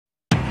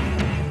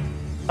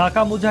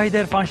ঢাকা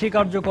মুজাহিদের ফাঁসি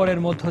কার্যকরের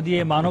মধ্য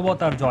দিয়ে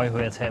মানবতার জয়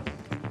হয়েছে।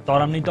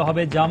 ত্বরান্বিত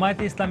হবে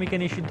জামায়াতে ইসলামীকে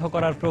নিষিদ্ধ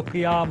করার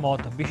প্রক্রিয়া,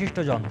 মত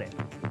বিশিষ্টজনদের।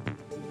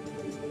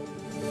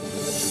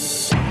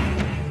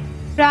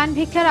 প্রাণ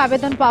ভিক্ষার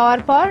আবেদন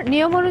পাওয়ার পর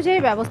নিয়ম অনুযায়ী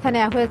ব্যবস্থা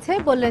নেওয়া হয়েছে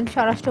বললেন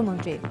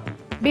স্বরাষ্ট্রমন্ত্রী।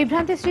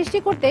 বিভ্রান্তি সৃষ্টি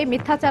করতে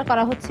মিথ্যাচার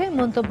করা হচ্ছে,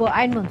 মন্তব্য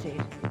আইনমন্ত্রীর।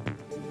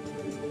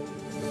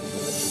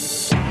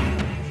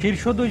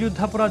 শীর্ষ দুই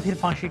যুদ্ধাপরাধীর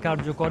ফাঁসি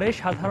কার্যকরে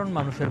সাধারণ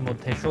মানুষের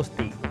মধ্যে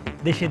স্বস্তি।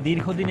 দেশে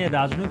দীর্ঘদিনের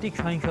রাজনৈতিক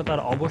সহিংসতার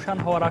অবসান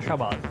হওয়ার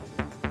আশাবাদ।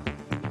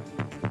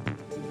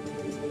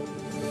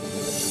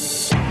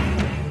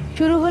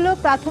 শুরু হলো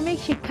প্রাথমিক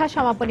শিক্ষা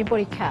সমাপনী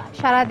পরীক্ষা।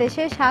 সারা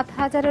দেশে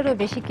 ৭,০০০-এরও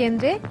বেশি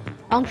কেন্দ্রে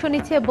অংশ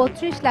নিচ্ছে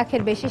 ৩২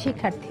 লাখের বেশি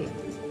শিক্ষার্থী।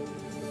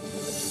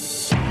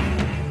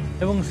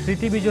 এবং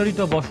স্মৃতি বিজড়িত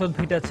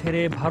বসতভিটা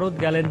ছেড়ে ভারত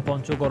গেলেন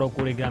পঞ্চগড়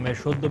কুড়িগ্রামের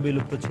সদ্য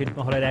বিলুপ্ত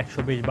ছিটমহলের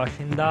 ১২০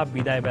 বাসিন্দা।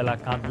 বিদায় বেলা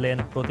কাঁদলেন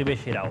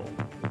প্রতিবেশীরাও।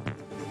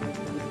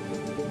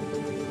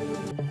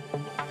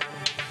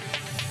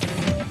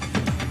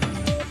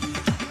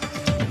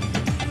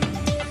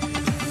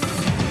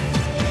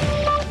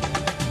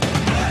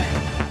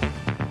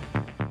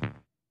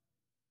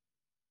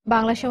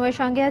 বাংলা সময়ের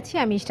সঙ্গে আছি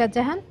আমি ইশরাত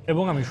জাহান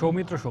এবং আমি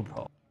সৌমিত্র শুভ্র।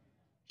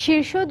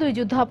 শীর্ষ দুই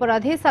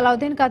যুদ্ধাপরাধী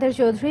সালাউদ্দিন কাদের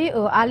চৌধুরী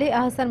ও আলী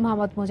আহসান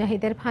মোহাম্মদ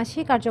মুজাহিদের ফাঁসি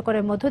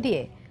কার্যকরের মধ্য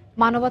দিয়ে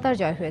মানবতার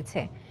জয় হয়েছে,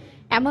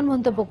 এমন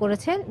মন্তব্য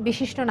করেছেন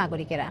বিশিষ্ট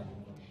নাগরিকেরা।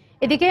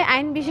 এদিকে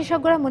আইন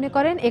বিশেষজ্ঞরা মনে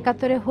করেন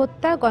 ৭১-এ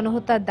হত্যা,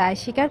 গণহত্যার দায়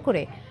স্বীকার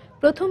করে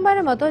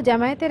প্রথমবারের মতো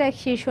জামায়াতের এক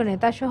শীর্ষ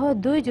নেতা সহ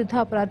দুই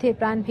যুদ্ধাপরাধীর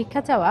প্রাণ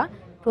ভিক্ষা চাওয়া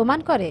প্রমাণ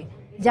করে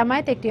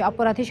জামায়াত একটি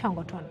অপরাধী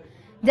সংগঠন,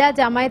 যা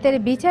জামায়াতের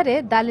বিচারে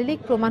দালিলিক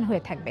প্রমাণ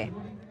হয়ে থাকবে।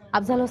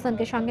 আফজাল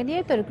হোসেনকে সঙ্গে নিয়ে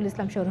তরিকুল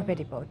ইসলাম সৌরভের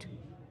রিপোর্ট।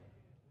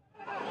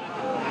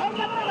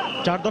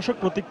 ৪ দশক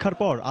প্রতীক্ষার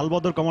পর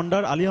আলবদর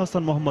কমান্ডার আলী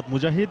আহসান মোহাম্মদ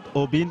মুজাহিদ ও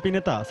বিএনপি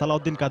নেতা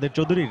সালাউদ্দিন কাদের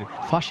চৌধুরীর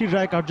ফাঁসির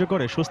রায়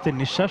কার্যকরে স্বস্তির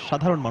নিঃশ্বাস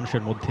সাধারণ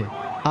মানুষের মধ্যে।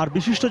 আর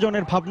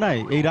বিশিষ্টজনের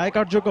ভাবনায় এই রায়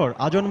কার্যকর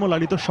আজন্ম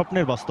লালিত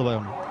স্বপ্নের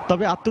বাস্তবায়ন।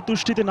 তবে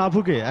আত্মতুষ্টিতে না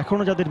ভুগে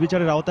এখনো যাদের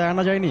বিচারের আওতায়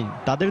আনা যায়নি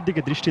তাদের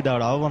দিকে দৃষ্টি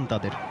দেওয়ার আহ্বান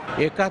তাদের।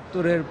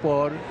 ৭১-এর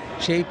পর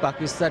সেই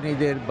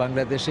পাকিস্তানিদের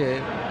বাংলাদেশে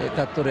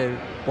 ৭১-এর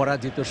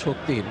পরাজিত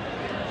শক্তির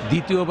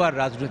দ্বিতীয়বার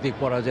রাজনৈতিক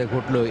পরাজয়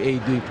ঘটল এই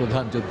দুই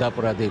প্রধান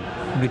যুদ্ধাপরাধীর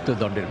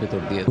মৃত্যুদণ্ডের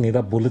ভেতর দিয়ে।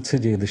 এরা বলেছে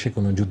যে এদেশে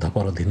কোনো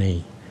যুদ্ধাপরাধী নেই,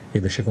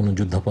 এদেশে কোনো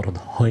যুদ্ধাপরাধ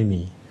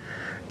হয়নি,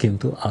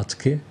 কিন্তু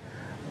আজকে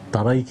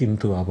তারাই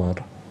কিন্তু আবার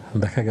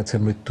দেখা গেছে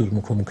মৃত্যুর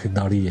মুখোমুখি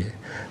দাঁড়িয়ে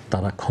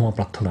তারা ক্ষমা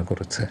প্রার্থনা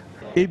করেছে।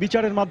 এই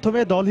বিচারের মাধ্যমে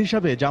দল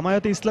হিসাবে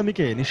জামায়াতে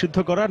ইসলামীকে নিষিদ্ধ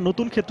করার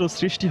নতুন ক্ষেত্র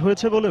সৃষ্টি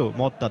হয়েছে বলেও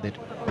মত তাদের।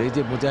 এই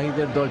যে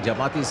মুজাহিদের দল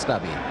জামাত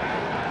ইসলামী,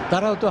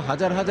 তারাও তো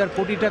হাজার হাজার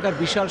কোটি টাকার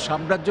বিশাল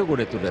সাম্রাজ্য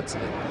গড়ে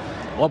তুলেছে।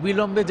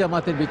 অবিলম্বে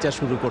জামাতের বিচার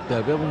শুরু করতে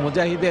হবে এবং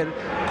মুজাহিদের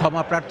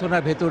ক্ষমা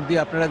প্রার্থনার ভেতর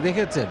দিয়ে আপনারা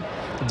দেখেছেন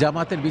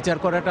জামাতের বিচার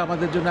করাটা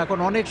আমাদের জন্য এখন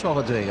অনেক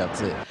সহজ হয়ে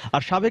গেছে।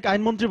 আর সাবেক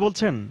আইনমন্ত্রী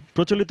বলছেন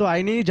প্রচলিত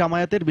আইনেই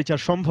জামায়াতের বিচার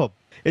সম্ভব,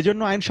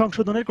 এজন্য আইন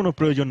সংশোধনের কোনো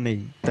প্রয়োজন নেই।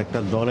 একটা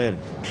দলের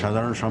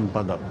সাধারণ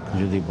সম্পাদক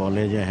যদি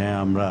বলে যে হ্যাঁ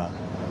আমরা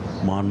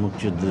মহান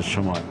মুক্তিযুদ্ধের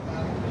সময়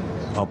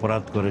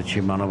অপরাধ করেছি,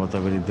 মানবতা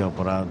বিরোধী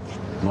অপরাধ,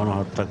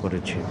 গণহত্যা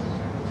করেছি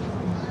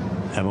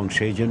এবং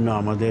সেই জন্য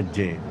আমাদের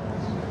যে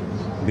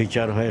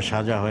বিচার হয়ে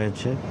সাজা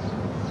হয়েছে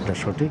এটা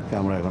সঠিক,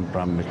 আমরা এখন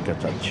প্রাণ ভিক্ষা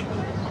চাচ্ছি,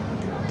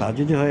 তা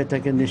যদি হয়ে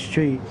থাকে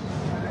নিশ্চয়ই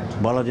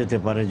বলা যেতে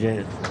পারে যে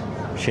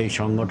সেই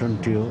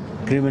সংগঠনটিও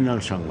ক্রিমিনাল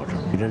সংগঠন।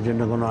 এটার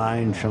জন্য কোনো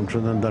আইন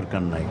সংশোধন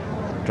দরকার নাই,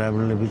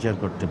 ট্রাইব্যুনালে বিচার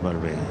করতে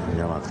পারবে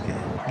জামাতকে।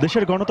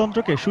 দেশের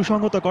গণতন্ত্রকে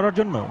সুসংহত করার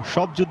জন্য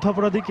সব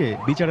যুদ্ধাপরাধীকে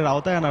বিচারের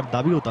আওতায় আনার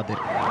দাবিও তাদের।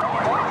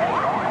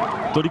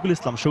 তরিকুল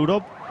ইসলাম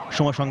সৌরভ,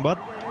 সময় সংবাদ,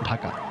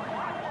 ঢাকা।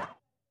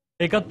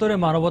 ৭১-এ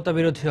মানবতা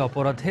বিরোধী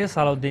অপরাধে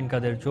সালাউদ্দিন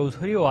কাদের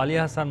চৌধুরী ও আলী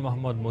আহসান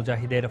মোহাম্মদ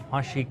মুজাহিদের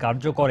ফাঁসি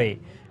কার্যকরে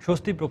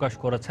স্বস্তি প্রকাশ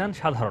করেছেন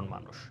সাধারণ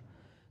মানুষ।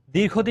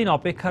 দীর্ঘদিন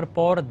অপেক্ষার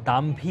পর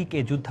দাম্ভিক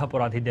এ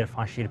যুদ্ধাপরাধীদের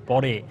ফাঁসির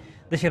পরে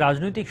দেশে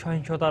রাজনৈতিক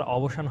সহিংসতার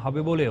অবসান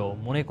হবে বলেও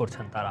মনে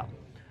করছেন তারা।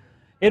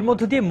 এর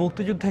মধ্য দিয়ে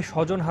মুক্তিযুদ্ধে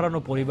স্বজন হারানো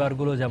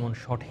পরিবারগুলো যেমন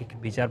সঠিক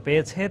বিচার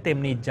পেয়েছে,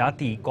 তেমনি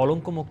জাতি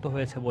কলঙ্কমুক্ত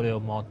হয়েছে বলেও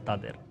মত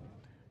তাদের।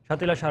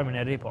 Shatila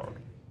শারমিনের report.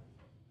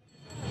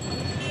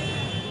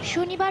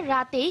 শনিবার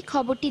রাতেই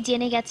খবরটি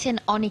জেনে গেছেন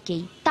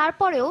অনেকেই।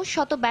 তারপরেও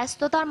শত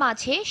ব্যস্ততার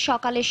মাঝে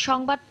সকালের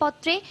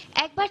সংবাদপত্রে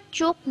একবার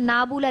চোখ না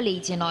বুলালেই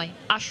যে নয়।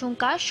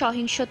 আশঙ্কা,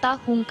 সহিংসতা,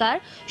 হুঙ্কার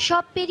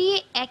সব পেরিয়ে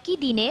একই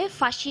দিনে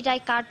ফাঁসি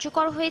রায়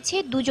কার্যকর হয়েছে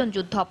দুজন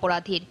যুদ্ধ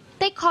অপরাধীর।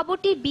 তাই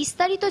খবরটির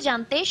বিস্তারিত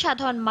জানতে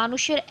সাধারণ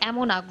মানুষের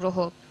এমন আগ্রহ।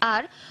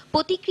 আর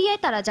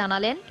প্রতিক্রিয়ায় তারা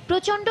জানালেন,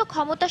 প্রচণ্ড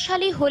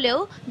ক্ষমতাশালী হলেও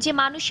যে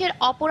মানুষের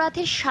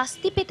অপরাধের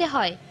শাস্তি পেতে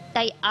হয়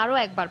তাই আরও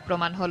একবার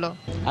প্রমাণ হলো।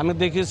 আমি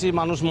দেখেছি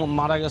মানুষ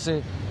মারা গেছে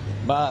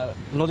বা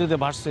নদীতে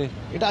ভাসছে,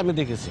 এটা আমি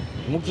দেখেছি।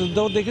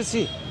 মুক্তিযুদ্ধও দেখেছি,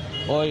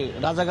 ওই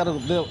রাজাকার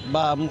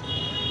বা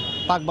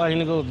পাক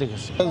বাহিনীকেও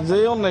দেখেছি। যে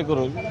অন্যায়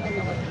করুক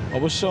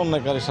অবশ্যই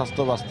অন্যায়কারী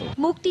শাস্তি বাস্তব।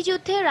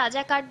 মুক্তিযুদ্ধে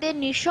রাজাকারদের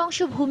নৃশংস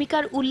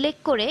ভূমিকার উল্লেখ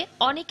করে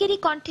অনেকেরই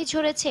কণ্ঠে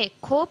ঝরেছে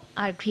ক্ষোভ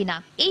আর ঘৃণা।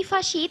 এই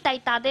ফাঁসি তাই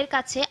তাদের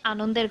কাছে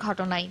আনন্দের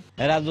ঘটনাই।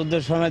 এরা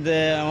যুদ্ধের সময়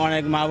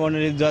অনেক মা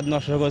বোনের ইজ্জত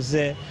নষ্ট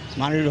করছে,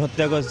 মানুষ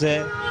হত্যা করছে,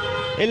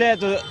 এলে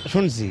তো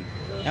শুনছি,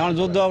 এখন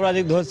যুদ্ধ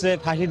অপরাধী ধরছে,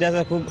 ফাঁসি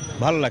দেওয়া খুব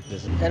ভালো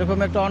লাগতেছে। এরকম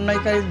একটা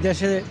অন্যায়কারী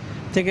দেশে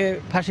থেকে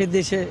ফাঁসি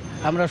দিয়েছে,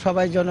 আমরা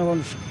সবাই জনগণ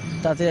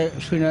তাতে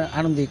শুনে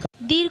আনন্দিত।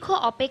 দীর্ঘ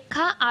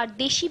অপেক্ষা আর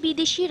দেশি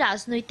বিদেশি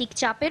রাজনৈতিক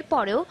চাপের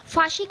পরেও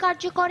ফাঁসি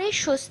কার্যকরে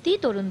স্বস্তি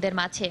তরুণদের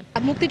মাঝে।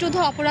 মুক্তিযুদ্ধ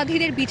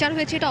অপরাধীদের বিচার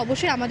হয়েছে, এটা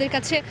অবশ্যই আমাদের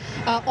কাছে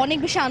অনেক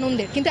বেশি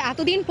আনন্দের, কিন্তু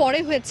এতদিন পরে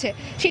হয়েছে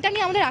সেটা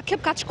নিয়ে আমাদের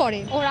আক্ষেপ কাজ করে।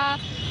 ওরা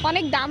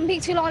অনেক দাম্ভিক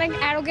ছিল, অনেক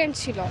অ্যারোগেন্ট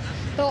ছিল।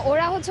 তো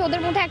ওরা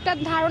ওদের মধ্যে একটা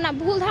ধারণা,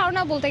 ভুল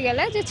ধারণা বলতে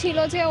গেলে, যে ছিল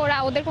যে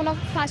ওদের কোনো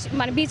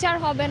বিচার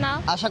হবে না।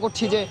 আশা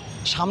করছি যে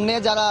সামনে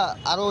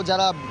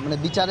যারা মানে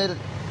বিচারের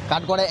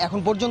কাঠগড়ায় এখন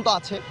পর্যন্ত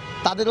আছে,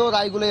 তাদেরও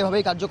রায়গুলো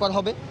এভাবেই কার্যকর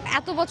হবে।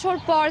 এত বছর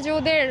পর যে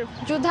ওদের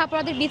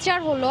যুদ্ধাপরাধীর বিচার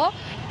হলো,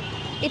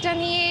 এটা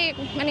নিয়ে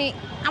মানে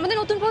আমাদের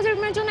নতুন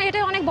প্রজন্মের জন্য এটা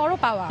অনেক বড়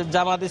পাওয়া।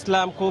 জামাত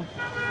ইসলাম খুব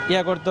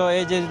করতো,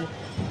 এই যে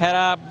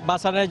হেরা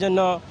বাঁচানোর জন্য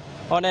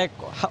অনেক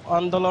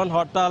আন্দোলন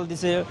হরতাল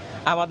দিছে,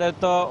 আমাদের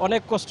তো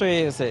অনেক কষ্ট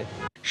হয়ে গেছে।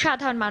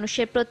 সাধারণ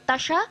মানুষের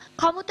প্রত্যাশা,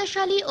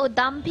 ক্ষমতাশালী ও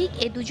দাম্ভিক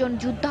এ দুজন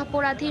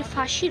যুদ্ধাপরাধীর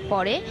ফাঁসির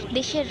পরে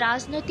দেশের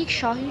রাজনৈতিক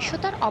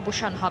সহিংসতার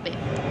অবসান হবে।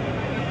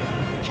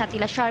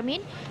 শাতিলা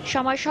শারমিন,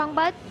 সময়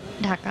সংবাদ,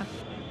 ঢাকা।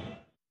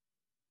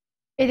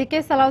 এদিকে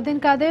সালাউদ্দিন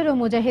কাদের ও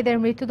মুজাহিদের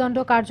মৃত্যুদণ্ড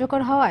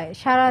কার্যকর হওয়ায়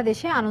সারা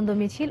দেশে আনন্দ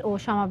মিছিল ও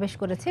সমাবেশ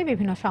করেছে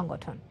বিভিন্ন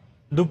সংগঠন।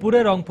 দুপুরে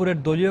রংপুরের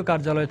দলীয়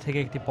কার্যালয় থেকে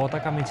একটি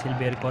পতাকা মিছিল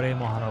বের করে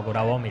মহানগর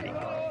আওয়ামী লীগ।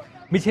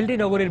 মিছিলটি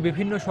নগরীর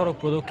বিভিন্ন সড়ক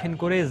প্রদক্ষিণ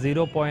করে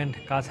 0 পয়েন্ট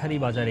কাছারি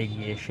বাজারে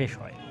গিয়ে শেষ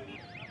হয়।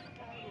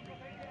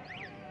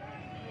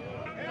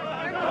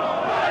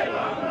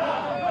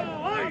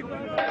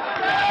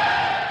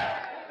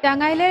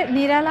 টাঙ্গাইলের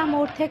নিরালা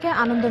মোড় থেকে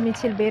আনন্দ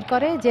মিছিল বের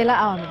করে জেলা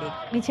আওয়ামী লীগ।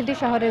 মিছিলটি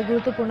শহরের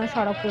গুরুত্বপূর্ণ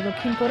সড়ক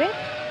প্রদক্ষিণ করে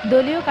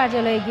দলীয়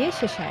কার্যালয়ে গিয়ে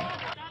শেষ হয়।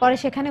 পরে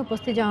সেখানে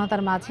উপস্থিত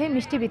জনতার মাঝে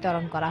মিষ্টি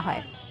বিতরণ করা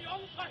হয়।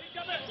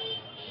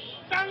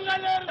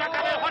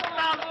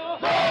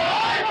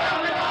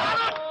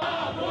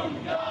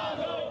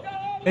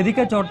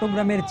 এদিকে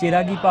চট্টগ্রামের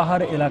চেরাগি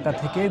পাহাড় এলাকা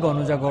থেকে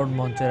গণজাগরণ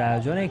মঞ্চের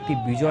আয়োজনে একটি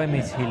বিজয়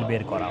মিছিল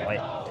বের করা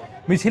হয়।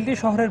 মিছিলটি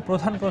শহরের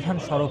প্রধান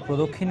সড়ক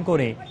প্রদক্ষিণ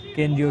করে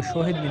কেন্দ্রীয়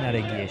শহীদ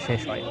মিনারে গিয়ে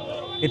শেষ হয়।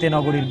 এতে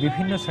নগরীর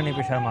বিভিন্ন শ্রেণী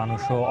পেশার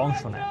মানুষও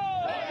অংশ নেয়।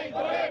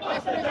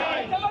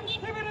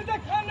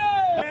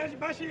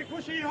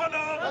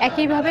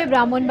 একইভাবে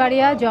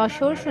ব্রাহ্মণবাড়িয়া,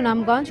 যশোর,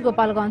 সুনামগঞ্জ,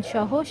 গোপালগঞ্জ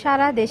সহ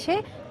সারা দেশে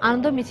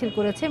আনন্দ মিছিল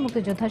করেছে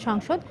মুক্তিযোদ্ধা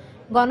সংসদ,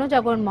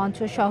 গণজাগরণ মঞ্চ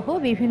সহ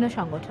বিভিন্ন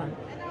সংগঠন।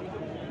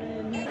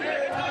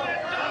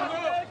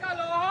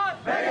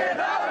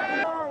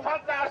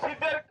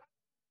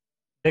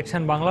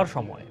 দেখছেন বাংলার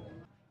সময়।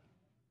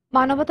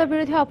 মানবতা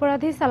বিরোধী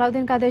অপরাধী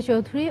সালাউদ্দিন কাদের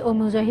চৌধুরী ও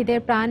মুজাহিদের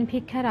প্রাণ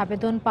ভিক্ষার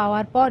আবেদন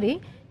পাওয়ার পরই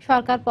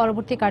সরকার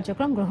পরবর্তী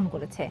কার্যক্রম গ্রহণ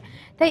করেছে।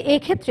 তাই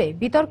এক্ষেত্রে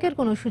বিতর্কের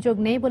কোনো সুযোগ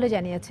নেই বলে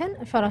জানিয়েছেন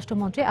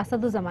স্বরাষ্ট্রমন্ত্রী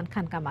আসাদুজ্জামান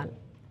খান কামাল।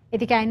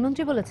 এদিকে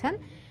আইনমন্ত্রী বলেছেন,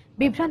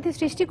 বিভ্রান্তি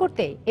সৃষ্টি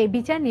করতে এই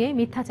বিচার নিয়ে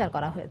মিথ্যাচার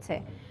করা হয়েছে।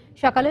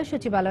 সকালে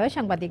সচিবালয়ে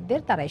সাংবাদিকদের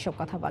তারা এসব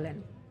কথা বলেন।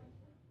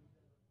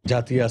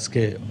 জাতি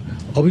আজকে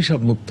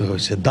অভিশাপ মুক্ত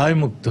হয়েছে, দায়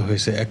মুক্ত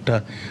হয়েছে, একটা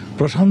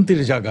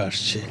প্রশান্তির জায়গা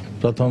আসছে।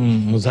 প্রথম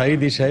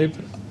মুজাহিদি সাহেব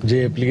যে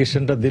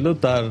অ্যাপ্লিকেশনটা দিল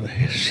তার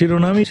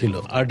শিরোনামই ছিল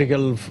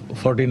আর্টিকেল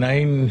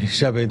 49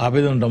 হিসাবে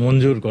আবেদনটা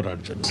মঞ্জুর করার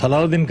জন্য।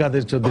 সালাউদ্দিন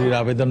কাদের চৌধুরীর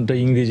আবেদনটা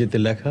ইংরেজিতে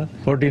লেখা,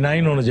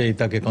 49 অনুযায়ী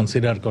তাকে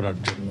কনসিডার করার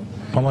জন্য।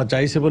 ক্ষমা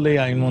চাইছে বলে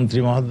আইনমন্ত্রী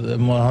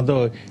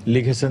মহোদয়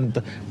লিখেছেন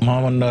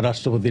মহামান্য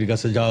রাষ্ট্রপতির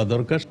কাছে যাওয়া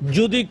দরকার।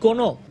 যদি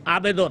কোনো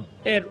আবেদন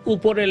এর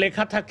উপরে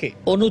লেখা থাকে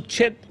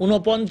অনুচ্ছেদ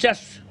 49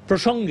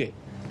 প্রসঙ্গে,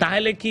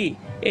 তাহলে কি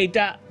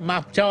এইটা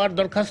মাপ চাওয়ার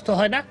দরখাস্ত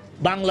হয় না?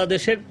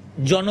 বাংলাদেশের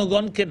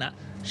জনগণকে না,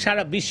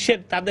 সারা বিশ্বের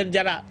তাদের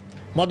যারা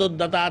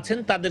মদতদাতা আছেন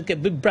তাদেরকে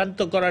বিভ্রান্ত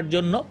করার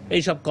জন্য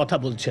এইসব কথা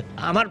বলছেন।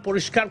 আমার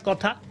পরিষ্কার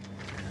কথা,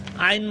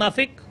 আইন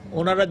মাফিক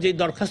ওনারা যে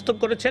দরখাস্ত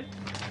করেছেন,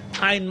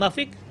 আইন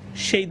মাফিক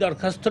সেই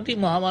দরখাস্তটি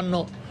মহামান্য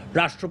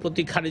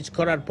রাষ্ট্রপতি খারিজ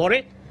করার পরে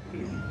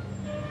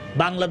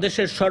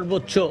বাংলাদেশের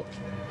সর্বোচ্চ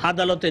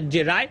আদালতের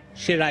যে রায়,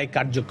 সে রায়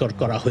কার্যকর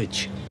করা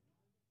হয়েছে।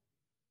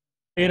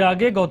 এর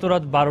আগে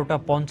গতরাত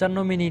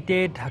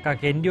 12:55 ঢাকা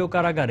কেন্দ্রীয়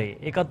কারাগারে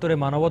 71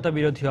 মানবতা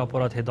বিরোধী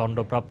অপরাধে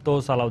দণ্ডপ্রাপ্ত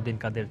সালাউদ্দিন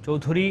কাদের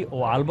চৌধুরী ও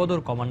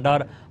আলবদর কমান্ডার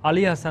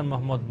আলী হাসান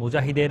মোহাম্মদ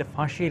মুজাহিদের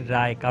ফাঁসির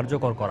রায়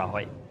কার্যকর করা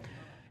হয়।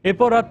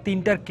 এরপর রাত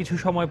 3টার কিছু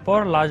সময় পর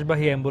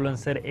লাশবাহী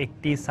অ্যাম্বুলেন্সের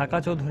একটি সাকা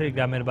চৌধুরীর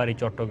গ্রামের বাড়ি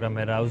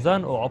চট্টগ্রামের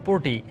রাউজান ও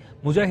অপরটি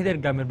মুজাহিদের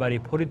গ্রামের বাড়ি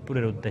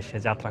ফরিদপুরের উদ্দেশ্যে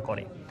যাত্রা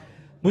করে।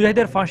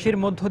 মুজাহিদের ফাঁসির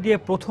মধ্য দিয়ে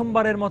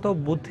প্রথমবারের মতো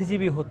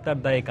বুদ্ধিজীবী হত্যার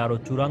দায়ে কারো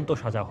চূড়ান্ত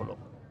সাজা হলো।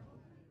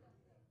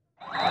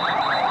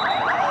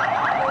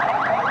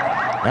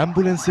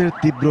 অ্যাম্বুলেন্সের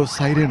তীব্র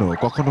সাইরেনও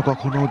কখনো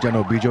কখনো যেন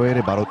বিজয়ের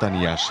বারতা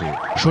নিয়ে আসে।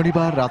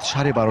 শনিবার রাত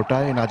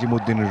 12:30টায়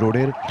নাজিমুদ্দিন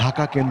রোডের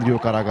ঢাকা কেন্দ্রীয়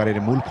কারাগারের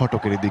মূল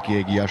ফটকের দিকে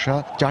এগিয়ে আসা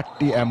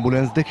 4টি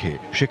অ্যাম্বুলেন্স দেখে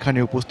সেখানে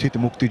উপস্থিত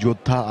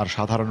মুক্তিযোদ্ধা আর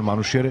সাধারণ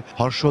মানুষের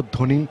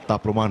হর্ষধ্বনি তা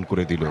প্রমাণ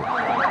করে দিল।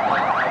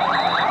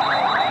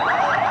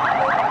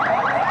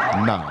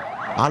 না,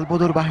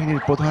 আলবদর বাহিনীর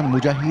প্রধান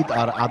মুজাহিদ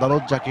আর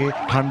আদালত যাকে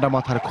ঠান্ডা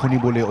মাথার খনি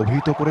বলে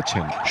অভিহিত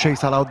করেছেন, সেই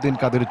সালাউদ্দিন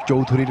কাদের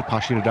চৌধুরীর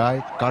ফাঁসির রায়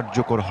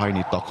কার্যকর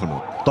হয়নি তখনও।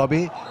 তবে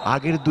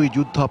আগের 2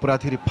 যুদ্ধ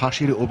অপরাধীর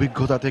ফাঁসির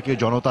অভিজ্ঞতা থেকে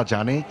জনতা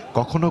জানে,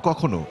 কখনো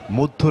কখনো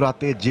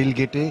মধ্যরাতে জেল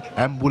গেটে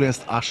অ্যাম্বুলেন্স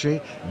আসে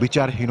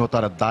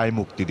বিচারহীনতার দায়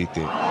মুক্তি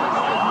দিতে।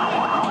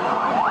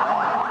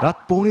 রাত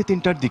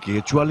 2:45টার দিকে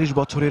 44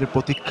 বছরের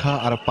প্রতীক্ষা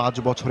আর 5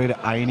 বছরের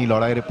আইনি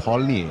লড়াইয়ের ফল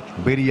নিয়ে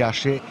বেরিয়ে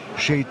আসে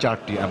সেই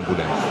 4টি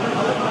অ্যাম্বুলেন্স।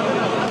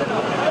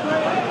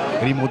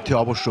 এরই মধ্যে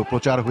অবশ্য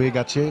প্রচার হয়ে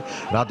গেছে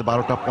রাত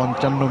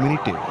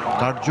 12:55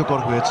 কার্যকর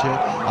হয়েছে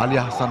আলী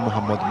আহসান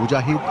মোহাম্মদ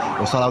মুজাহিদ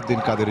ও সালাউদ্দিন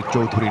কাদের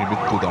চৌধুরীর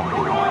মৃত্যুদণ্ড।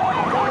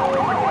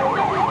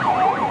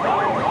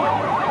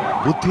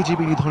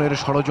 বুদ্ধিজীবী নিধনের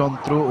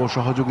ষড়যন্ত্র ও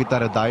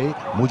সহযোগিতার দায়ে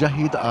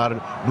মুজাহিদ আর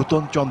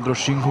নূতন চন্দ্র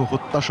সিংহ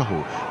হত্যাসহ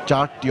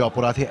 4টি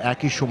অপরাধে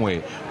একই সময়ে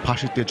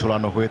ফাঁসিতে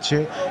ঝোলানো হয়েছে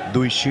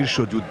 2 শীর্ষ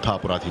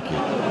যুদ্ধাপরাধীকে।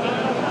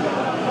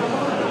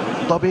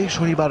 তবে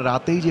শনিবার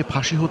রাতেই যে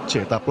ফাঁসি হচ্ছে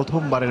তা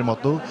প্রথমবারের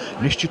মতো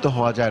নিশ্চিত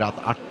হওয়া যায় রাত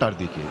 8টার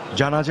দিকে।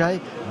 জানা যায়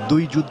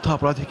 2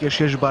 যুদ্ধাপরাধীকে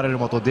শেষবারের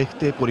মতো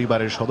দেখতে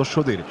পরিবারের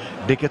সদস্যদের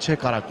ডেকেছে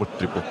কারা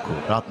কর্তৃপক্ষ।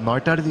 রাত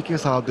 9টার দিকে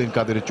সালাউদ্দিন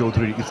কাদের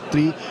চৌধুরীর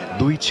স্ত্রী,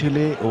 2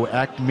 ছেলে ও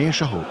 1 মেয়ে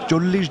সহ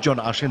 40 জন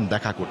আসেন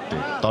দেখা করতে।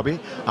 তবে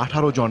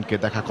 18 জনকে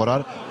দেখা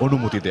করার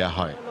অনুমতি দেয়া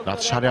হয়। রাত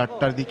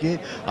 8:30টার দিকে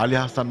আলী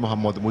আহসান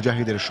মোহাম্মদ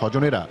মুজাহিদের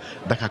স্বজনেরা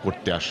দেখা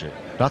করতে আসে।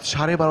 রাত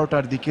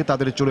 12:30টার দিকে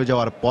তাদের চলে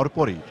যাওয়ার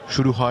পরপরই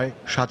শুরু হয়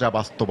সাজা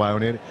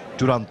বাস্তবায়নের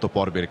চূড়ান্ত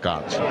পর্বের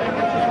কাজ।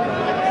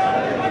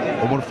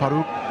 ওমর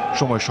ফারুক,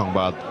 সময়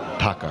সংবাদ,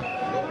 ঢাকা।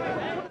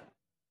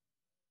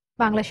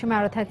 বাংলা সময়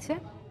আরো থাকছে।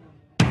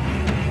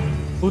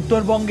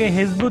 উত্তরবঙ্গে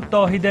হিজবুত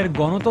তওহিদের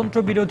গণতন্ত্র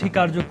বিরোধী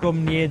কার্যক্রম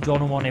নিয়ে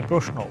জনমনে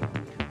প্রশ্ন।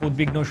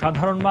 উদ্বিগ্ন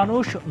সাধারণ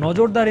মানুষ,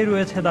 নজরদারি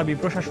রয়েছে দাবি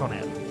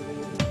প্রশাসনের।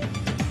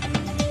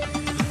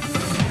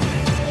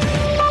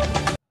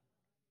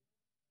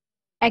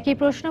 একই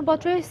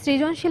প্রশ্নপত্রে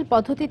সৃজনশীল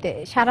পদ্ধতিতে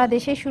সারা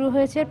দেশে শুরু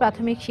হয়েছে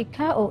প্রাথমিক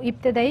শিক্ষা ও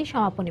ইবতেদায়ী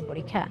সমাপনী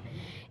পরীক্ষা।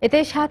 এতে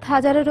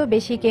 7,000-এরও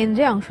বেশি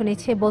কেন্দ্রে অংশ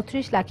নিচ্ছে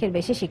 32 লাখের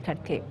বেশি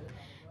শিক্ষার্থী।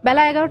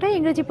 বেলা 11টায়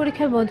ইংরেজি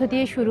পরীক্ষার মধ্য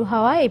দিয়ে শুরু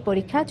হওয়া এই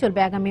পরীক্ষা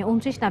চলবে আগামী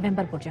 29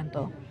 নভেম্বর পর্যন্ত।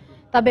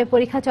 তবে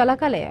পরীক্ষা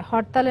চলাকালে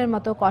হরতালের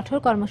মতো কঠোর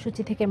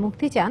কর্মসূচি থেকে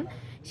মুক্তি চান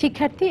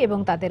শিক্ষার্থী এবং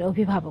তাদের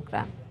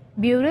অভিভাবকরা।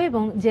 ব্যুরো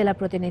এবং জেলা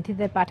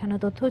প্রতিনিধিদের পাঠানো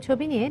তথ্য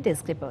ছবি নিয়ে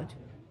ডেস্ক রিপোর্ট।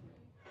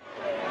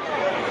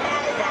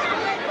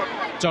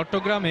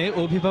 চট্টগ্রামে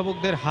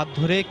অভিভাবকদের হাত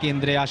ধরে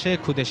কেন্দ্রে আসে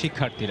খুদে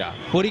শিক্ষার্থীরা।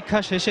 পরীক্ষা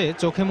শেষে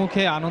চোখে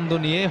মুখে আনন্দ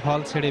নিয়ে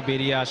হল ছেড়ে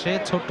বেরিয়ে আসে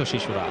ছোট্ট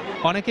শিশুরা।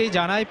 অনেকেই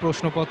জানায়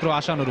প্রশ্নপত্র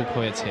আশানুরূপ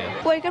হয়েছে।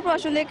 পরীক্ষার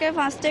প্রশ্ন দেখে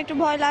ফার্স্টে একটু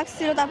ভয়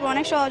লাগছিল, তারপর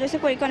অনেক সহজ হয়েছে,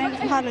 পরীক্ষা অনেক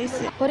ভালো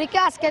হয়েছে।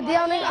 পরীক্ষা আজকে দিয়ে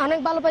অনেক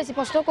ভালো পাইছি,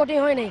 প্রশ্ন কঠিন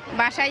হয় নাই।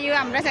 বাসায়ও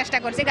আমরা চেষ্টা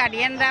করছি,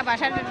 গার্ডিয়ানরা,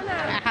 বাসার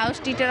হাউস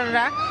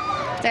টিচাররা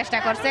চেষ্টা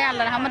করছে,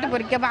 আল্লাহর রহমতে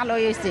পরীক্ষা ভালো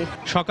হয়েছে।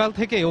 সকাল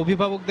থেকে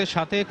অভিভাবকদের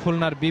সাথে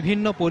খুলনার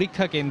বিভিন্ন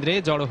পরীক্ষা কেন্দ্রে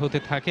জড়ো হতে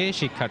থাকে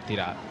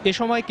শিক্ষার্থীরা। এ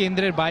সময়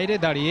কেন্দ্রের বাইরে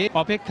দাঁড়িয়ে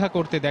অপেক্ষা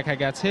করতে দেখা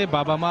গেছে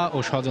বাবা মা ও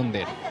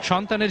স্বজনদের।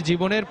 সন্তানের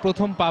জীবনের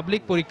প্রথম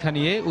পাবলিক পরীক্ষা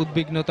নিয়ে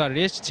উদ্বিগ্নতার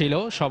রেশ ছিল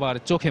সবার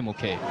চোখে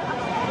মুখে।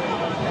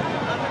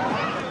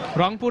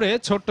 রংপুরে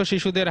ছোট্ট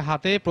শিশুদের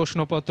হাতে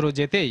প্রশ্নপত্র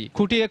যেতেই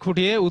খুঁটিয়ে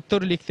খুঁটিয়ে উত্তর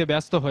লিখতে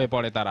ব্যস্ত হয়ে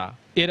পড়ে তারা।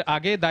 এর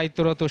আগে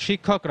দায়িত্বরত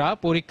শিক্ষকরা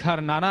পরীক্ষার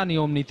নানা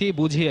নিয়ম নীতি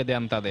বুঝিয়ে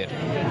দেন তাদের।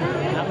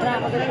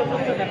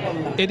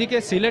 এদিকে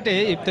সিলেটে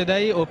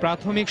ইবতেদায়ী ও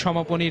প্রাথমিক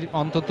সমাপনীর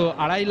অন্তত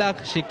 2.5 লাখ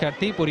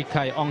শিক্ষার্থী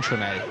পরীক্ষায় অংশ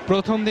নেয়।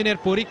 প্রথম দিনের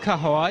পরীক্ষা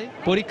হওয়ায়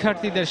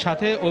পরীক্ষার্থীদের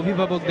সাথে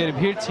অভিভাবকদের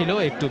ভিড় ছিল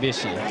একটু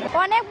বেশি।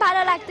 অনেক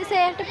ভালো লাগতেছে,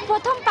 একটা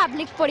প্রথম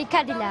পাবলিক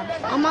পরীক্ষা দিলাম।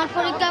 আমার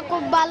পরীক্ষা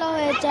খুব ভালো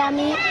হয়েছে,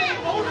 আমি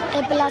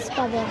A+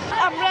 পাবো।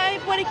 আমরা এই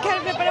পরীক্ষার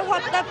ব্যাপারে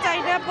হরতাল চাই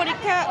না,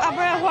 পরীক্ষা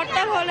আমরা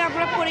হরতাল হলে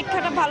আমরা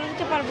পরীক্ষাটা ভালো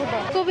দিতে পারবো না।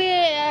 খুবই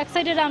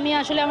এক্সাইটেড আমি,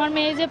 আসলে আমার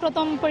মেয়ে যে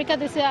প্রথম পরীক্ষা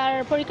দিয়েছে আর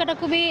পরীক্ষাটা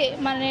খুবই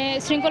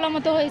শৃঙ্খলা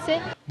মতো হয়েছে।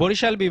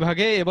 বরিশাল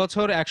বিভাগে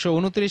এবছর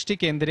 129টি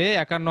কেন্দ্রে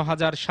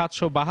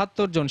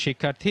 51,772 জন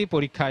শিক্ষার্থী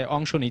পরীক্ষায়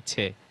অংশ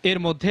নিচ্ছে। এর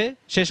মধ্যে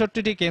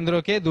 66টি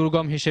কেন্দ্রকে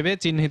দুর্গম হিসেবে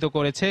চিহ্নিত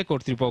করেছে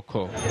কর্তৃপক্ষ।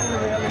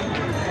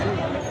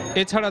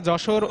 এছাড়া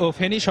যশোর ও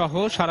ফেনী সহ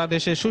সারা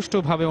দেশে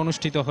সুষ্ঠুভাবে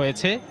অনুষ্ঠিত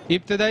হয়েছে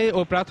ইবতেদায়ী ও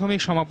প্রাথমিক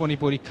সমাপনী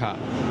পরীক্ষা।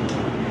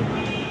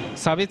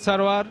 সাবিত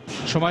সারোয়ার,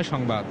 সময়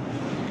সংবাদ।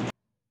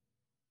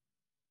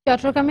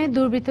 চট্টগ্রামে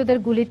দুর্বৃত্তদের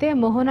গুলিতে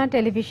মোহনা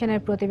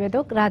টেলিভিশনের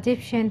প্রতিবেদক রাজীব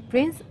সেন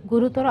প্রিন্স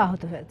গুরুতর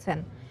আহত হয়েছেন।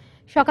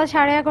 সকাল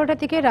 11:30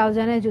 থেকে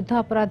রাউজানে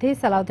যুদ্ধাপরাধী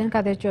সালাউদ্দিন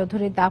কাদের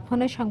চৌধুরীর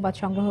দাফনের সংবাদ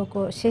সংগ্রহ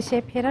শেষে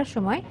ফেরার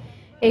সময়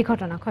এই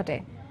ঘটনা ঘটে।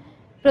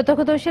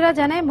 প্রত্যক্ষদর্শীরা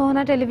জানায়,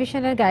 মোহনা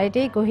টেলিভিশনের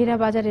গাড়িটি গহিরা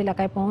বাজার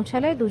এলাকায়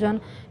পৌঁছালে 2 জন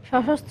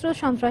সশস্ত্র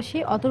সন্ত্রাসী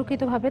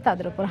অতর্কিতভাবে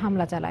তাদের উপর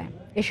হামলা চালায়।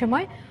 এ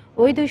সময়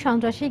ওই 2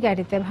 সন্ত্রাসী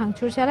গাড়িতে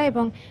ভাঙচুর চালায়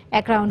এবং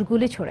 1 রাউন্ড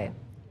গুলি ছোড়ে।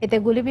 এতে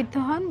গুলিবিদ্ধ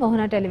হন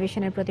মোহনা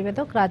টেলিভিশনের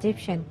প্রতিবেদক রাজীব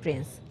সেন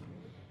প্রিন্স।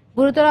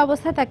 গুরুতর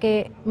অবস্থায় তাকে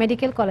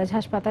মেডিকেল কলেজ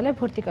হাসপাতালে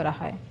ভর্তি করা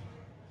হয়।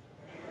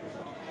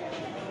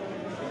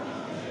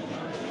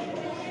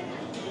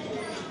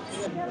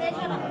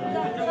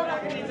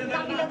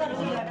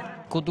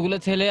 কতগুলো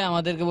ছেলে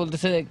আমাদেরকে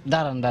বলতেছে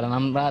দাঁড়ান দাঁড়ান,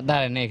 আমরা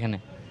দাঁড়াই না এখানে।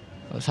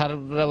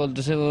 স্যাররা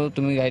বলতেছে ও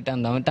তুমি গাড়ি টান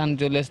দাও, আমি টান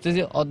চলে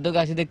আসতেছি, অর্ধেক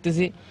আসি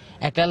দেখতেছি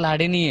একটা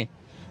লাঠি নিয়ে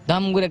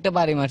দাম করে একটা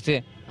বাড়ি মারছে।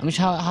 আমি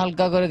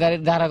হালকা করে গাড়ি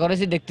দাঁড়া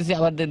করেছি, দেখতেছি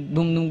আবার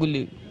দুম দুম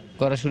গুলি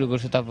করা শুরু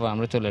করছে। তারপর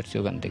আমরা চলে আসছি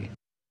ওখান থেকে।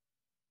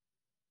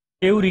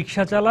 কেউ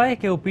রিক্সা চালায়,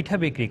 কেউ পিঠা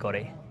বিক্রি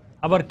করে,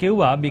 আবার কেউ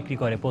বা বিক্রি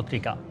করে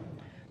পত্রিকা।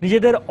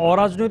 নিজেদের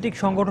অরাজনৈতিক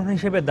সংগঠন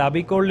হিসেবে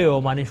দাবি করলেও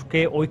মানুষকে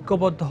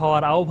ঐক্যবদ্ধ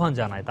হওয়ার আহ্বান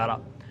জানায় তারা।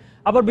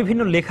 আবার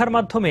বিভিন্ন লেখার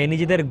মাধ্যমে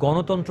নিজেদের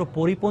গণতন্ত্র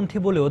পরিপন্থী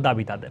বলেও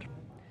দাবি তাদের।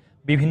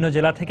 বিভিন্ন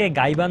জেলা থেকে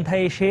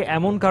গাইবান্ধায় এসে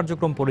এমন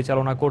কার্যক্রম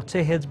পরিচালনা করছে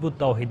হেজবুত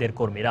তাওহীদের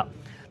কর্মীরা।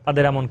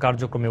 তাদের এমন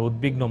কার্যক্রমে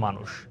উদ্বিগ্ন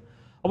মানুষ।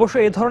 অবশ্য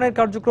এ ধরনের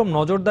কার্যক্রম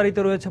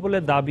নজরদারিতে রয়েছে বলে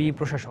দাবি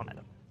প্রশাসনের।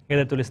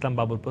 হেদায়েতুল ইসলাম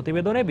বাবুর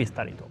প্রতিবেদনে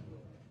বিস্তারিত।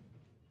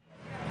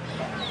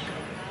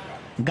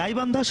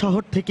 গাইবান্ধা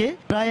শহর থেকে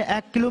প্রায়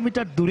 1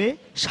 কিলোমিটার দূরে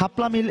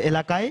শাপলা মিল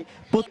এলাকায়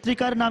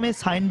পত্রিকার নামে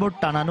সাইনবোর্ড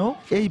টানানো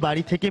এই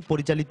বাড়ি থেকে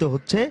পরিচালিত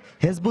হচ্ছে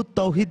হেজবুত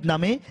তাওহীদ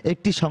নামে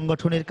একটি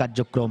সংগঠনের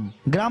কার্যক্রম।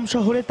 গ্রাম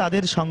শহরে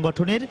তাদের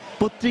সংগঠনের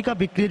পত্রিকা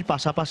বিক্রির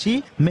পাশাপাশি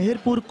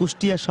মেহেরপুর,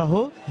 কুষ্টিয়া সহ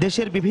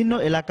দেশের বিভিন্ন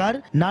এলাকার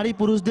নারী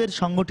পুরুষদের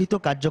সংগঠিত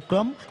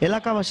কার্যক্রম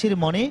এলাকাবাসীর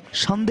মনে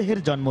সন্দেহের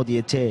জন্ম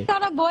দিয়েছে।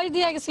 তারা বই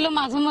দিয়ে গেছিল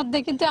মাঝে মধ্যে,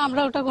 কিন্তু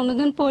আমরা ওটা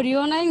কোনোদিন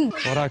পড়িও নাই।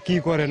 ওরা কি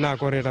করে না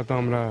করে এটা তো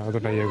আমরা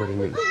অতটা ইয়ে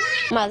করিনি।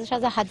 মাঝে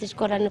সাঝে হাদিস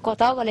কোরআনের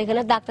কথাও বলে,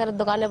 এখানে ডাক্তারের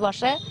দোকানে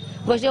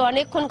বসে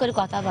অনেকক্ষণ করে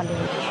কথা বলে।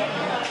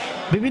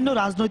 বিভিন্ন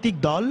রাজনৈতিক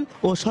দল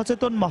ও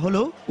সচেতন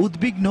মহলও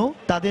উদ্বিগ্ন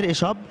তাদের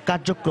এসব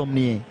কার্যক্রম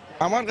নিয়ে।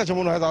 আমার কাছে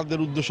মনে হয় তাদের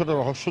উদ্দেশ্যটা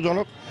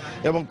রহস্যজনক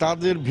এবং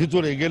তাদের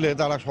ভিতরে গেলে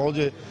তারা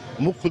সহজে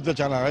মুখ খুলতে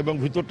চায় না এবং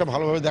ভিতরটা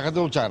ভালোভাবে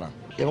দেখাতেও চায় না।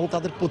 এবং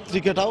তাদের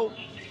পত্রিকাটাও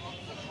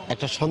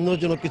একটা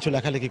সন্দেহজনক কিছু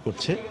লেখালেখি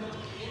করছে,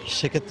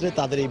 সেক্ষেত্রে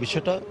তাদের এই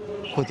বিষয়টা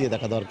খতিয়ে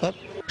দেখা দরকার।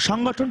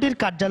 সংগঠনটির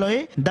কার্যালয়ে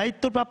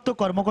দায়িত্বপ্রাপ্ত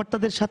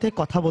কর্মকর্তাদের সাথে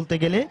কথা বলতে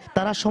গেলে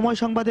তারা সময়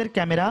সংবাদের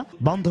ক্যামেরা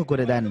বন্ধ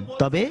করে দেন।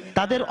 তবে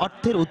তাদের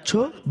অর্থের উৎস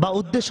বা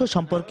উদ্দেশ্য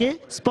সম্পর্কে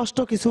স্পষ্ট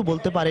কিছু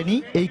বলতে পারেনি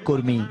এই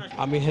কর্মী।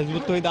 আমি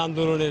হেজবুত তাওহীদ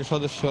আন্দোলনের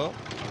সদস্য।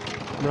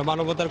 আমরা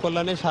মানবতার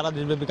কল্যাণে সারা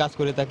দেশব্যাপী কাজ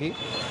করে থাকি।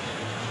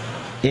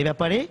 এ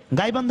ব্যাপারে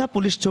গাইবান্ধা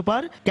পুলিশ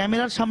সুপার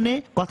ক্যামেরার সামনে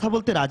কথা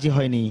বলতে রাজি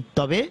হয়নি।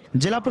 তবে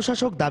জেলা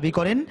প্রশাসক দাবি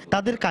করেন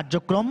তাদের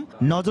কার্যক্রম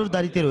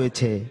নজরদারিতে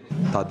রয়েছে।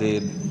 তাদের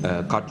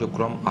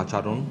কার্যক্রম,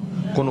 আচরণ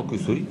কোনো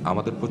কিছুই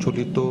আমাদের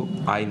প্রচলিত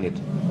আইনের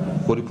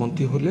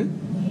পরিপন্থী হলে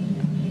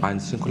আইন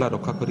শৃঙ্খলা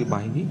রক্ষাকারী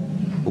বাহিনী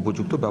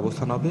উপযুক্ত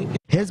ব্যবস্থা নেবে।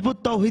 হেজবুত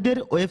তাওহীদের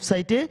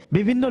ওয়েবসাইটে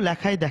বিভিন্ন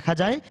লেখায় দেখা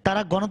যায়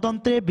তারা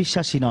গণতন্ত্রে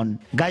বিশ্বাসী নন।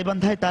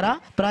 গাইবান্ধায় তারা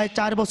প্রায়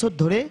 4 বছর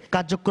ধরে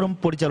কার্যক্রম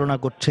পরিচালনা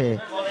করছে।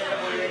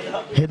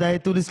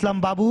 হেদায়েতুল ইসলাম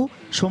বাবু,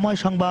 সময়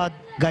সংবাদ,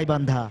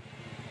 গাইবান্ধা।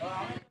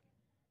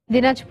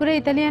 দিনাজপুরে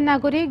ইতালিয়ান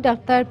নাগরিক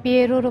ডাক্তার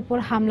পিয়েরোর ওপর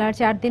হামলার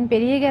 4 দিন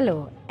পেরিয়ে গেলেও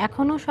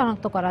এখনও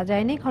শনাক্ত করা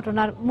যায়নি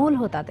ঘটনার মূল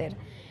হোতাদের।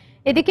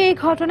 এদিকে এই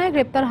ঘটনায়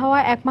গ্রেপ্তার হওয়া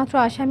একমাত্র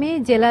আসামি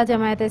জেলা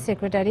জামায়াতের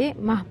সেক্রেটারি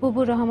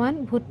মাহবুবুর রহমান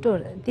ভুট্টোর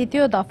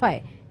 2য় দফায়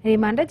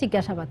রিমান্ডে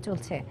জিজ্ঞাসাবাদ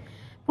চলছে।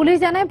 পুলিশ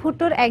জানায়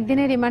ভুট্টোর 1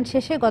 দিনের রিমান্ড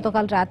শেষে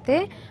গতকাল রাতে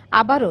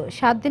আবারও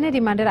 7 দিনের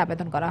রিমান্ডের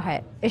আবেদন করা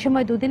হয়। এ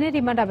সময় 2 দিনের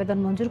রিমান্ড আবেদন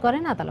মঞ্জুর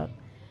করেন আদালত।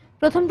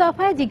 প্রথম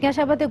দফায়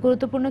জিজ্ঞাসাবাদে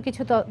গুরুত্বপূর্ণ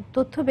কিছু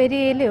তথ্য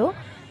বেরিয়ে এলেও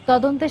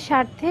তদন্তের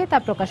স্বার্থে তা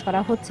প্রকাশ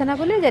করা হচ্ছে না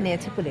বলে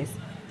জানিয়েছে পুলিশ।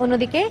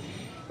 অন্যদিকে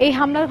এই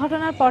হামলার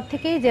ঘটনার পর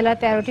থেকেই জেলার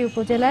 13টি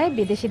উপজেলায়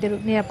বিদেশিদের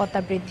নিরাপত্তা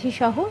বৃদ্ধি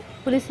সহ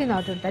পুলিশি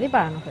নজরদারি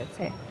বাড়ানো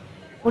হয়েছে।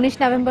 19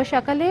 নভেম্বর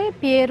সকালে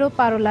পিয়েরো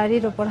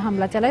পারোলারির ওপর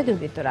হামলা চালায়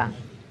দুর্বৃত্তরা।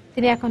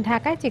 তিনি এখন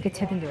ঢাকায়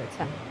চিকিৎসাধীন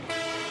রয়েছেন।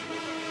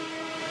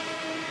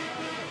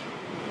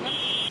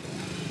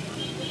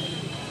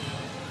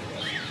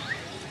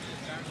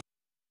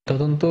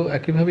 তদন্ত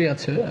একইভাবেই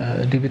আছে,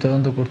 ডিবি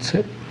তদন্ত করছে।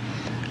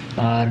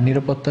 আর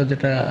নিরাপত্তা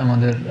যেটা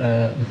আমাদের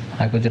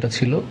আগে যেটা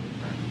ছিল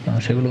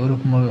সেগুলো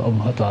ওরকমভাবে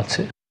অব্যাহত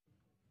আছে।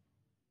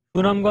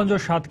 সুনামগঞ্জ ও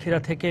সাতক্ষীরা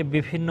থেকে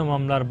বিভিন্ন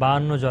মামলার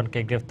 52 জনকে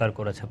গ্রেফতার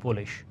করেছে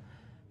পুলিশ।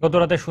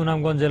 গতরাতে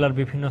সুনামগঞ্জ জেলার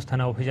বিভিন্ন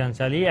স্থানে অভিযান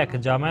চালিয়ে এক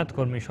জামায়াত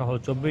কর্মী সহ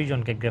 24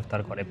 জনকে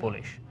গ্রেফতার করে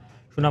পুলিশ।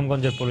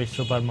 সুনামগঞ্জের পুলিশ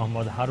সুপার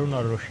মোহাম্মদ হারুন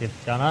আর রশিদ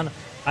জানান,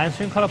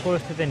 আইনশৃঙ্খলা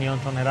পরিস্থিতি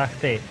নিয়ন্ত্রণে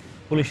রাখতে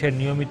পুলিশের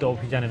নিয়মিত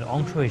অভিযানের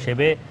অংশ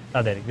হিসেবে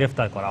তাদের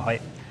গ্রেফতার করা হয়।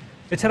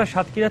 এছাড়া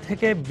সাতক্ষীরা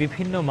থেকে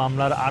বিভিন্ন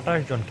মামলার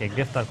 28 জনকে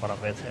গ্রেফতার করা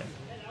হয়েছে।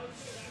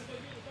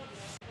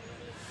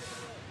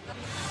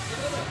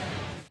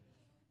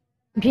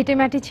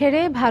 ভিটেমাটি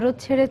ছেড়ে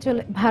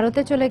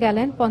ভারতে চলে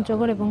গেলেন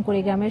পঞ্চগড় এবং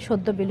কুড়িগ্রামের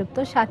সদ্য বিলুপ্ত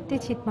 7টি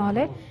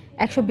ছিটমহলের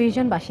 120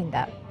 জন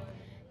বাসিন্দা।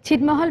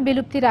 ছিটমহল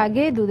বিলুপ্তির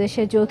আগে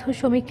দুদেশের যৌথ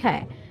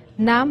সমীক্ষায়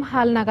নাম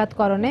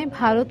হালনাগাদকরণে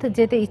ভারত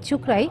যেতে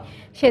ইচ্ছুকরাই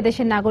সে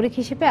দেশের নাগরিক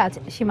হিসেবে আজ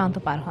সীমান্ত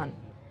পার হন।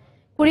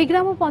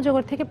 কুড়িগ্রাম ও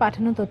পঞ্চগড় থেকে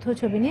পাঠানো তথ্য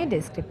ছবি নিয়ে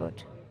ডেস্ক রিপোর্ট।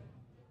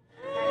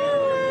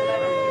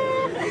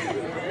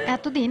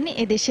 এতদিন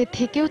এদেশে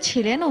থেকেও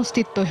ছিলেন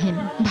অস্তিত্বহীন,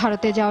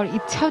 ভারতে যাওয়ার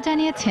ইচ্ছাও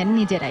জানিয়েছেন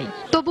নিজেরাই।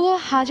 তবুও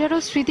হাজারো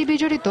স্মৃতি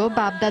বিজড়িত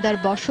বাপদাদার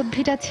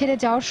বসতভিটা ছেড়ে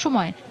যাওয়ার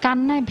সময়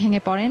কান্নায়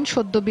ভেঙে পড়েন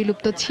সদ্য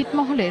বিলুপ্ত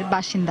ছিটমহলের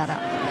বাসিন্দারা।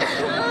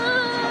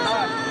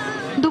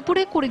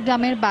 দুপুরে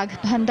কুড়িগ্রামের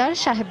বাঘভান্ডার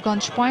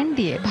সাহেবগঞ্জ পয়েন্ট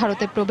দিয়ে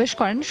ভারতে প্রবেশ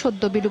করেন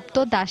সদ্য বিলুপ্ত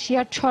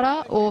দাসিয়ারছড়া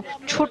ও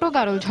ছোট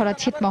গারলঝড়া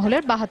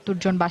ছিটমহলের ৭২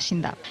 জন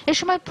বাসিন্দা। এ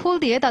সময় ফুল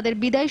দিয়ে তাদের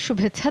বিদায়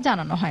শুভেচ্ছা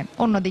জানানো হয়।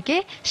 অন্যদিকে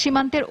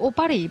সীমান্তের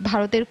ওপারেই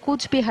ভারতের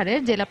কুচবিহারের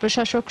জেলা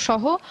প্রশাসক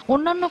সহ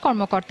অন্যান্য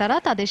কর্মকর্তারা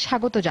তাদের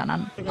স্বাগত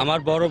জানান। আমার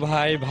বড়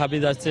ভাই ভাবি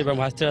যাচ্ছে এবং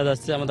ভাস্তারা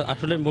যাচ্ছে, আমাদের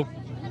আসলে মুখ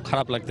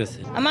খারাপ লাগতেছে।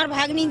 আমার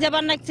ভাগ্নি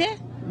যাবার লাগছে,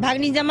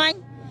 ভাগ্নি জামাই,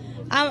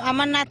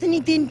 আমার নাতনি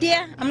 ৩টে,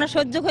 আমরা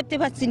সহ্য করতে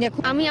পারছি না।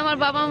 আমি আমার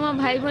বাবা মা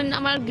ভাই বোন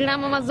আমার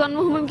গ্রাম আমার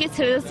জন্মভূমিকে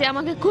ছেড়ে যাচ্ছি,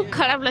 আমাকে খুব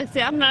খারাপ লাগছে।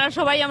 আপনারা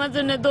সবাই আমার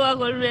জন্য দোয়া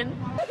করবেন।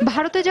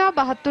 ভারতে যাওয়া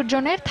 ৭২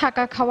 জনের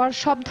থাকা খাওয়ার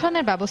সব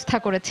ধরনের ব্যবস্থা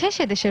করেছে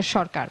সে দেশের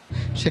সরকার।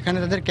 সেখানে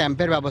তাদের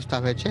ক্যাম্পের ব্যবস্থা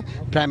হয়েছে,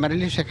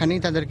 প্রাইমারিলি সেখানেই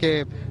তাদেরকে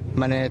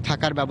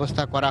থাকার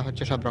ব্যবস্থা করা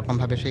হচ্ছে সব রকম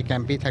ভাবে, সেই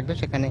ক্যাম্পেই থাকবে,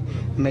 সেখানে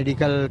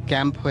মেডিকেল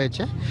ক্যাম্প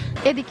হয়েছে।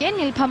 এদিকে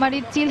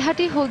নীলফামারীর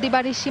চিলহাটি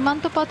হলদিবাড়ি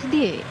সীমান্ত পথ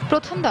দিয়ে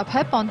প্রথম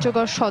দফায়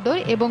পঞ্চগড় সদর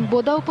এবং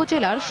বোদা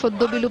উপজেলার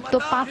সদ্য বিলুপ্ত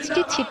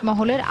 ৫টি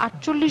ছিটমহলের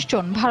 ৪৮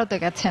 জন ভারতে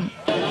গেছেন।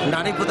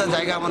 নারী প্রধান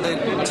জায়গা আমাদের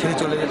ছেড়ে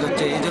চলে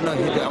যাচ্ছে, এই জন্য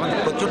আমাদের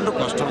প্রচন্ড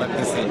কষ্ট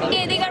লাগতেছে।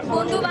 এদিকার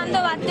বন্ধু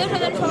বান্ধব আত্মীয়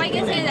স্বজন সবাইকে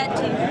ছেড়ে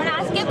যাচ্ছি,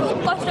 আজকে খুব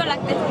কষ্ট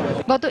লাগতেছে।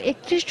 গত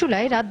 ৩১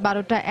 জুলাই রাত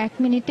 ১২টা ১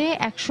 মিনিটে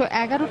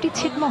 ১১১টি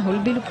ছিটমহল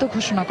বিলুপ্ত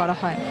ঘোষণা করা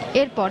হয়।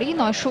 এরপরই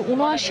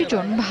 ৯৭৯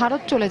 জন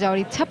ভারত চলে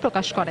যাওয়ার ইচ্ছা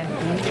প্রকাশ করেন।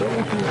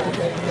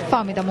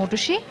 ফাহমিদা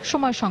মৌটুসী,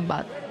 সময়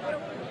সংবাদ।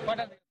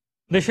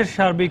 দেশের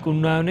সার্বিক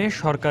উন্নয়নে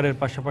সরকারের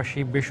পাশাপাশি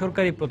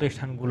বেসরকারি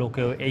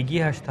প্রতিষ্ঠানগুলোকেও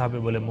এগিয়ে আসতে হবে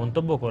বলে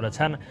মন্তব্য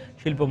করেছেন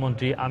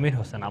শিল্পমন্ত্রী আমির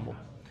হোসেন আবু।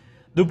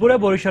 দুপুরে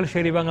বরিশাল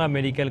শেরেবাংলা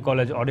মেডিকেল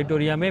কলেজ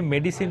অডিটোরিয়ামে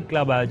মেডিসিন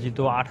ক্লাব আয়োজিত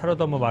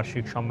 18তম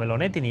বার্ষিক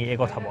সম্মেলনে তিনি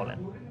একথা বলেন।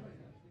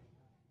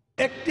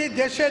 একটি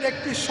দেশের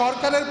একটি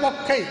সরকারের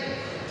পক্ষেই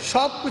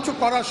সব কিছু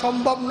করা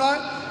সম্ভব নয়।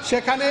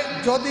 সেখানে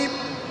যদি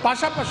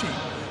পাশাপাশি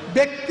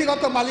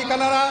ব্যক্তিগত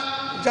মালিকানারা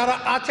যারা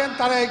আছেন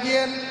তারা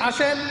এগিয়ে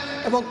আসেন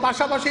এবং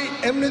পাশাপাশি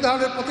এমনি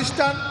ধরনের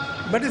প্রতিষ্ঠান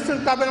মেডিসিন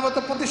ক্লাবের মতো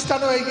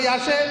প্রতিষ্ঠানও এগিয়ে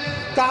আসে,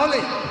 তাহলে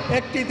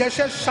একটি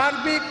দেশের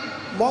সার্বিক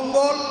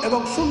মঙ্গল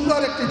এবং সুন্দর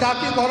একটি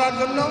জাতি গড়ার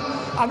জন্য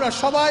আমরা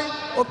সবাই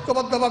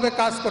ঐক্যবদ্ধভাবে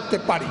কাজ করতে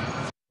পারি।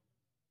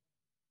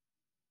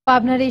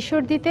 পাবনার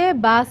ঈশ্বরদীতে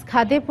বাস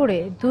খাদে পড়ে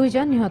 ২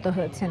 জন নিহত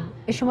হয়েছেন।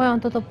 এ সময়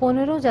অন্তত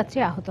 ১৫ যাত্রী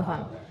আহত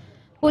হন।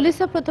 পুলিশ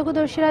ও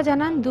প্রত্যক্ষদর্শীরা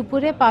জানান,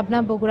 দুপুরে পাবনা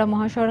বগুড়া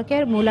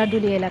মহাসড়কের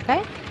মুলাডুলি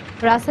এলাকায়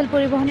রাসেল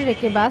পরিবহনের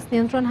একটি বাস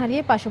নিয়ন্ত্রণ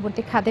হারিয়ে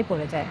পার্শ্ববর্তী খাদে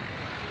পড়ে যায়।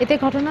 এতে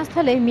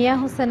ঘটনাস্থলে মিয়া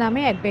হোসেন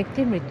নামে এক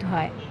ব্যক্তির মৃত্যু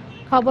হয়।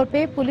 খবর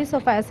পেয়ে পুলিশ ও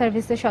ফায়ার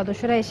সার্ভিসের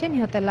সদস্যরা এসে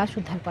নিহতের লাশ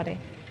উদ্ধার করে।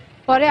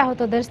 পরে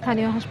আহতদের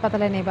স্থানীয়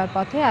হাসপাতালে নেবার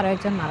পথে আরও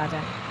একজন মারা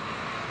যান।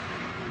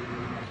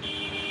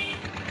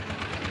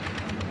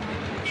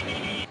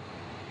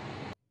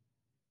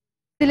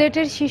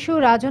 সিলেটের শিশু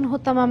রাজন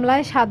হত্যা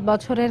মামলায় ৭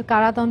 বছরের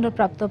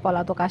কারাদণ্ডপ্রাপ্ত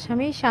পলাতক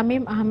আসামি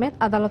শামীম আহমেদ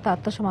আদালতে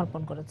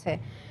আত্মসমর্পণ করেছে।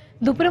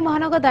 দুপুরে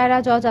মহানগর দায়রা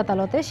জজ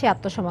আদালতে সে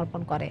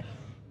আত্মসমর্পণ করে।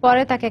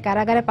 পরে তাকে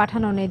কারাগারে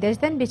পাঠানোর নির্দেশ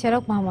দেন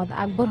বিচারক মোহাম্মদ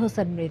আকবর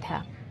হোসেন মৃধা।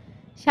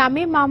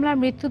 শামীম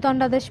মামলার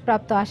মৃত্যুদণ্ডাদেশ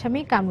প্রাপ্ত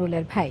আসামি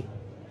কামরুলের ভাই।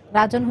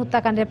 রাজন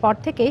হত্যাকাণ্ডের পর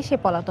থেকেই সে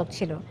পলাতক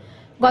ছিল।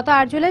 গত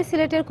 ৮ জুলাই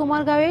সিলেটের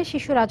কুমারগাঁওয়ে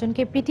শিশু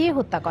রাজনকে পিটিয়ে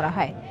হত্যা করা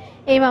হয়।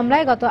 এই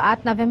মামলায় গত ৮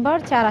 নভেম্বর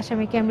 ৪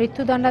 আসামিকে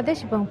মৃত্যুদণ্ডাদেশ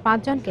এবং ৫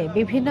 জনকে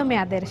বিভিন্ন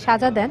মেয়াদের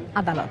সাজা দেন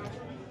আদালত।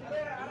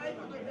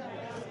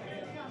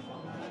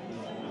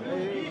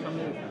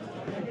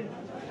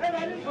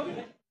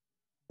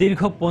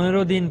 দীর্ঘ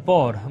 ১৫ দিন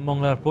পর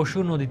মংলার পশু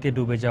নদীতে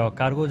ডুবে যাওয়া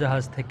কার্গো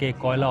জাহাজ থেকে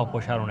কয়লা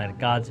অপসারণের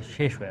কাজ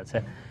শেষ হয়েছে।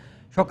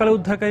 সকালে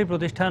উদ্ধারকারী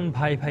প্রতিষ্ঠান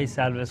ভাই ভাই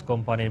স্যালভেজ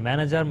কোম্পানির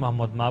ম্যানেজার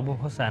মোহাম্মদ মাহবুব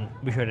হোসেন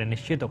বিষয়টি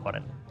নিশ্চিত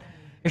করেন।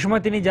 এ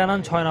সময় তিনি জানান,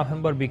 ৬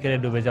 নভেম্বর বিকেলে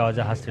ডুবে যাওয়া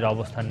জাহাজটির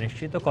অবস্থান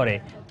নিশ্চিত করে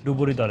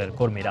ডুবুরি দলের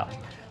কর্মীরা।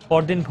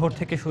 পরদিন ভোর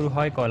থেকে শুরু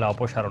হয় কয়লা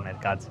অপসারণের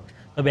কাজ।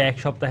 তবে ১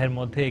 সপ্তাহের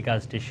মধ্যে এই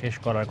কাজটি শেষ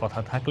করার কথা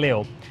থাকলেও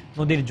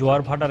নদীর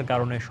জোয়ার ভাটার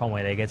কারণে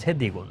সময় লেগেছে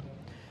দ্বিগুণ।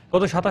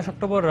 গত ২৭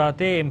 অক্টোবর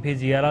রাতে এমভি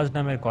জিয়ারাজ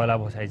নামের কয়লা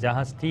বোঝাই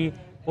জাহাজটি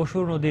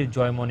পশুর নদীর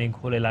জয়মণি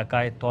ঘোল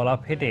এলাকায় তলা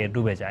ফেটে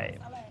ডুবে যায়।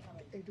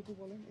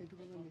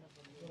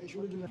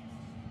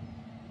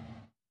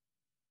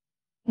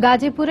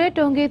 গাজীপুরে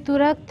টঙ্গী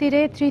তুরাগ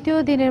তীরে তৃতীয়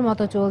দিনের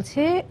মতো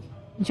চলছে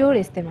জোর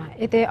ইজতেমা।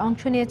 এতে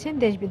অংশ নিয়েছেন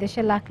দেশ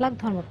বিদেশের লাখ লাখ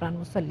ধর্মপ্রাণ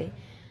মুসল্লি।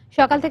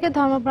 সকাল থেকে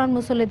ধর্মপ্রাণ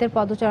মুসল্লিদের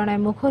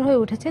পদচারণায় মুখর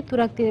হয়ে উঠেছে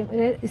তুরাগ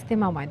তীরের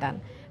ইজতেমা ময়দান।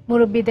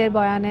 মুরব্বীদের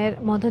বয়ানের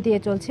মধ্য দিয়ে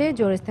চলছে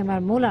জোর ইজতেমার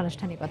মূল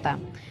আনুষ্ঠানিকতা।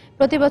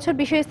 প্রতি বছর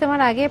বিশ্ব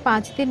ইজতেমার আগে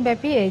 ৫ দিন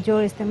ব্যাপী এই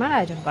জোর ইজতেমার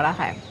আয়োজন করা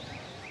হয়।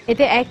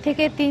 এতে ১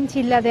 থেকে ৩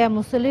 চিল্লা দেয়া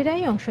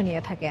মুসল্লিরাই অংশ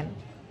নিয়ে থাকেন।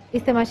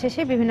 ইজতেমা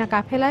শেষে বিভিন্ন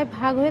কাফেলায়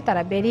ভাগ হয়ে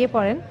তারা বেরিয়ে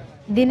পড়েন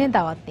দিনের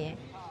দাওয়াত নিয়ে।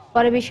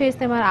 পরে বিশ্ব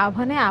ইজতেমার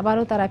আহ্বানে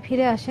আবারও তারা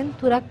ফিরে আসেন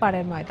তুরাগ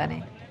পাড়ের ময়দানে।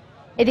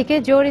 এদিকে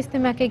জোর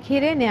ইজতেমাকে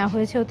ঘিরে নেওয়া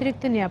হয়েছে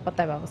অতিরিক্ত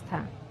নিরাপত্তা ব্যবস্থা।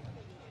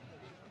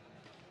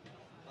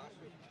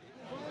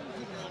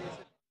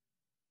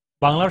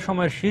 বাংলার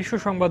সময়ের শীর্ষ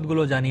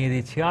সংবাদগুলো জানিয়ে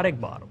দিচ্ছি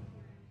আরেকবার।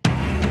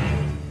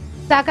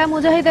 টাকা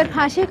মুজাহিদের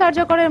ফাঁসি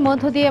কার্যকরের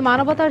মধ্য দিয়ে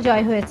মানবতার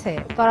জয় হয়েছে।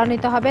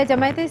 ত্বরান্বিত হবে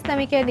জামায়াতে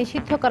ইসলামীকে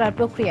নিষিদ্ধ করার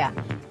প্রক্রিয়া,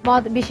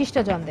 মত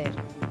বিশিষ্টজনদের।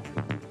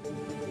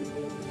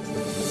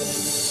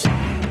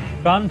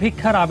 প্রাণ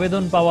ভিক্ষার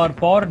আবেদন পাওয়ার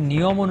পর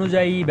নিয়ম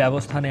অনুযায়ী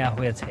ব্যবস্থা নেওয়া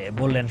হয়েছে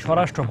বললেন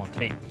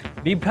স্বরাষ্ট্রমন্ত্রী।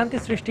 বিভ্রান্তি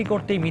সৃষ্টি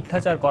করতেই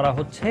মিথ্যাচার করা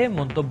হচ্ছে,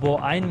 মন্তব্য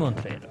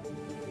আইনমন্ত্রীর।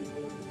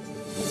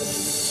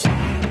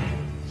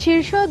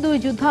 শীর্ষ 2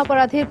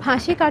 যুদ্ধাপরাধীর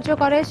ফাঁসি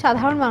কার্যকরে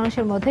সাধারণ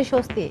মানুষের মধ্যে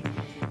স্বস্তি।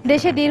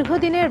 দেশে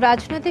দীর্ঘদিনের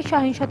রাজনৈতিক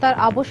সহিংসতার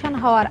অবসান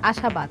হওয়ার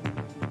আশাবাদ।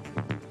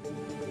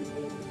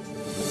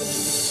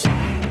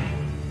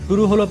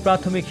 শুরু হলো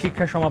প্রাথমিক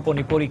শিক্ষা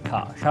সমাপনী পরীক্ষা।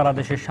 সারা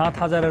দেশে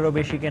 7,000-এরও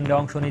বেশি কেন্দ্রে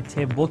অংশ নিচ্ছে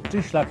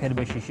 32 লাখের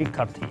বেশি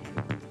শিক্ষার্থী।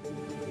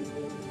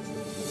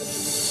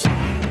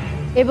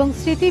 এবং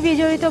স্মৃতি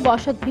বিজড়িত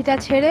বসতভিটা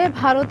ছেড়ে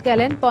ভারত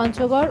গেলেন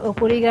পঞ্চগড় ও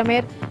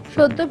কুড়িগ্রামের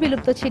সদ্য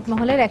বিলুপ্ত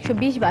ছিটমহলের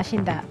 120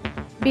 বাসিন্দা।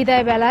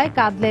 বিদায় বেলায়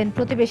কাঁদলেন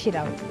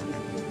প্রতিবেশীরাও।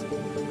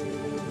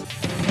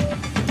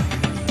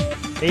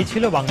 এই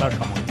ছিল বাংলার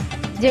সময়।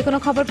 যে কোনো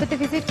খবর পেতে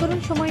ভিজিট করুন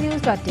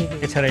সময়নিউজ.tv।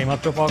 এছাড়া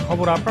এইমাত্র পাওয়া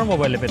খবর আপনার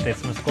মোবাইলে পেতে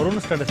এসএমএস করুন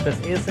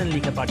 *SN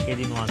লিখে পাঠিয়ে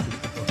দিন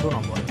 1622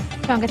 নম্বরে।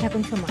 সঙ্গে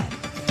থাকুন সময়।